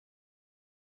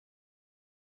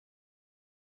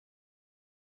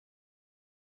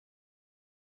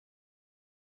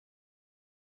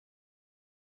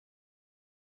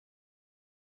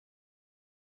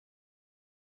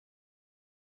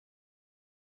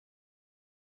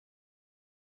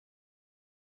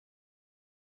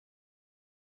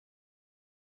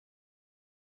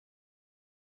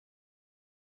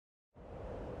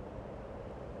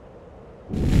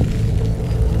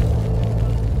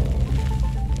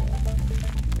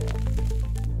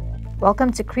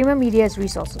Welcome to Creamer Media's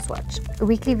Resources Watch, a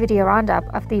weekly video roundup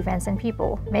of the events and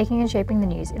people making and shaping the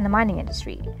news in the mining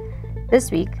industry. This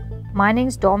week,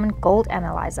 mining's dormant gold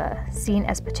analyzer seen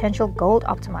as potential gold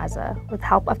optimizer with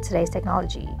help of today's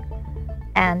technology.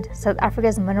 And South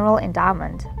Africa's mineral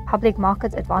endowment, public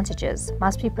market advantages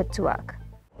must be put to work.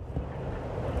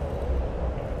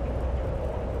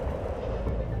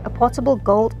 A portable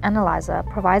gold analyzer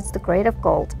provides the grade of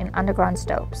gold in underground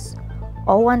stopes.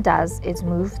 All one does is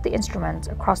move the instrument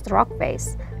across the rock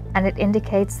face, and it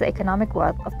indicates the economic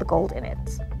worth of the gold in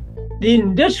it. The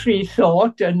industry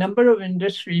thought, a number of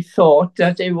industry thought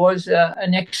that it was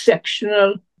an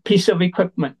exceptional piece of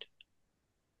equipment.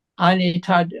 And it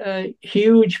had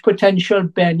huge potential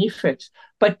benefits.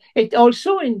 But it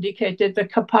also indicated the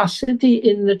capacity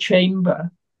in the chamber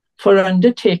for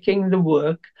undertaking the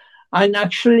work, and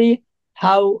actually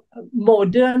how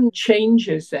modern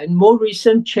changes and more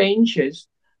recent changes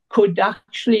could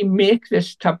actually make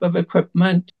this type of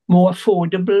equipment more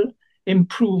affordable,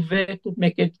 improve it,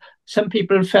 make it. Some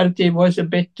people felt it was a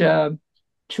bit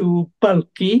too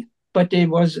bulky, but it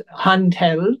was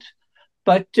handheld.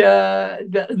 But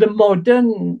the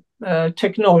modern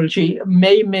technology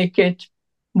may make it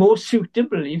more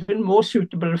suitable, even more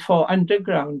suitable for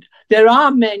underground. There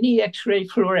are many X-ray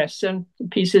fluorescent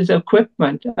pieces of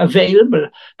equipment available,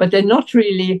 but they're not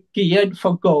really geared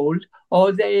for gold,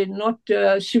 or they're not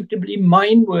suitably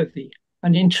mine-worthy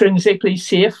and intrinsically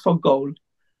safe for gold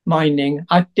mining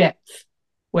at depth,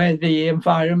 where the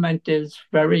environment is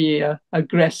very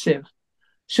aggressive.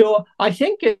 So I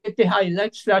think it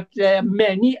highlights that there are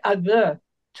many other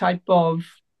type of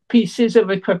pieces of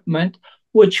equipment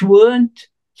which weren't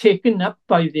taken up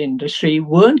by the industry,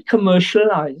 weren't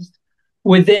commercialized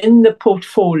within the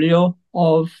portfolio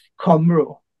of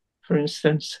Comro, for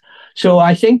instance. So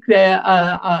I think there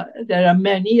are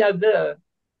many other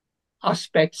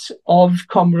aspects of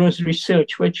Comro's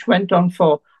research which went on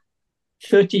for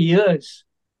 30 years.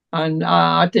 And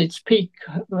at its peak,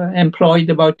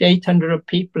 employed about 800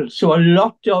 people. So a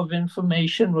lot of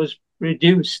information was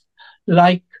reduced,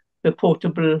 like the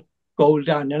portable gold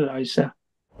analyzer.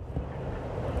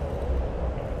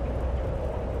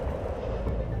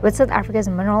 With South Africa's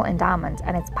mineral endowment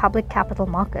and its public capital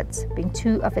markets being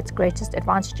two of its greatest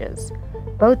advantages,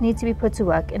 both need to be put to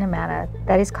work in a manner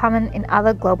that is common in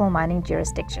other global mining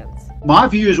jurisdictions. My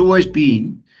view has always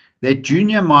been that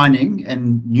junior mining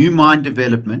and new mine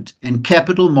development and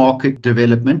capital market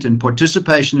development and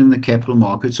participation in the capital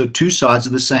markets are two sides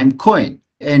of the same coin.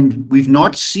 And we've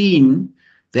not seen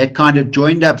that kind of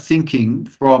joined up thinking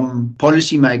from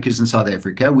policymakers in South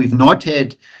Africa. We've not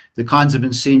had the kinds of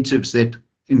incentives that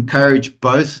encourage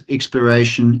both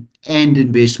exploration and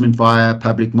investment via a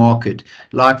public market,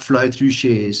 like flow-through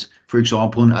shares, for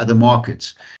example, in other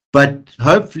markets. But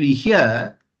hopefully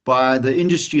here, by the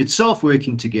industry itself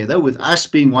working together, with us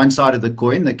being one side of the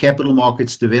coin, the capital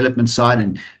markets development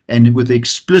side, and with the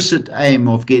explicit aim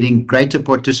of getting greater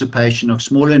participation of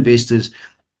small investors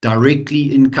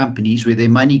directly in companies where their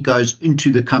money goes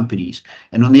into the companies.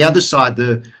 And on the other side,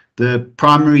 the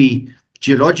primary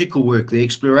geological work, the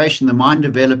exploration, the mine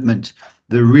development,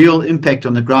 the real impact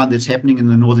on the ground that's happening in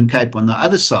the Northern Cape on the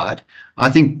other side.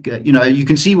 I think, you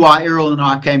can see why Errol and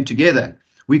I came together.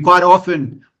 We quite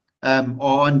often are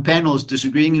on panels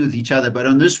disagreeing with each other, but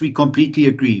on this we completely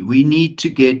agree. We need to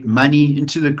get money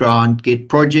into the ground, get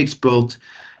projects built,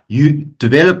 you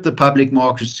develop the public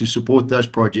markets to support those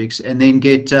projects, and then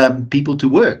get people to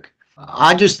work.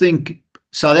 I just think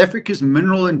South Africa's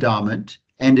mineral endowment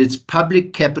and its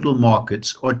public capital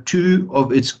markets are two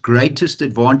of its greatest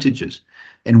advantages,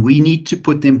 and we need to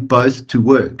put them both to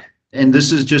work. And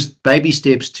this is just baby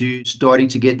steps to starting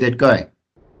to get that going.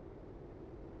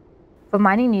 For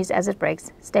mining news as it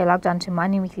breaks, stay logged on to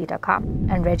miningweekly.com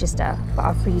and register for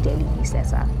our free daily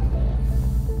newsletter.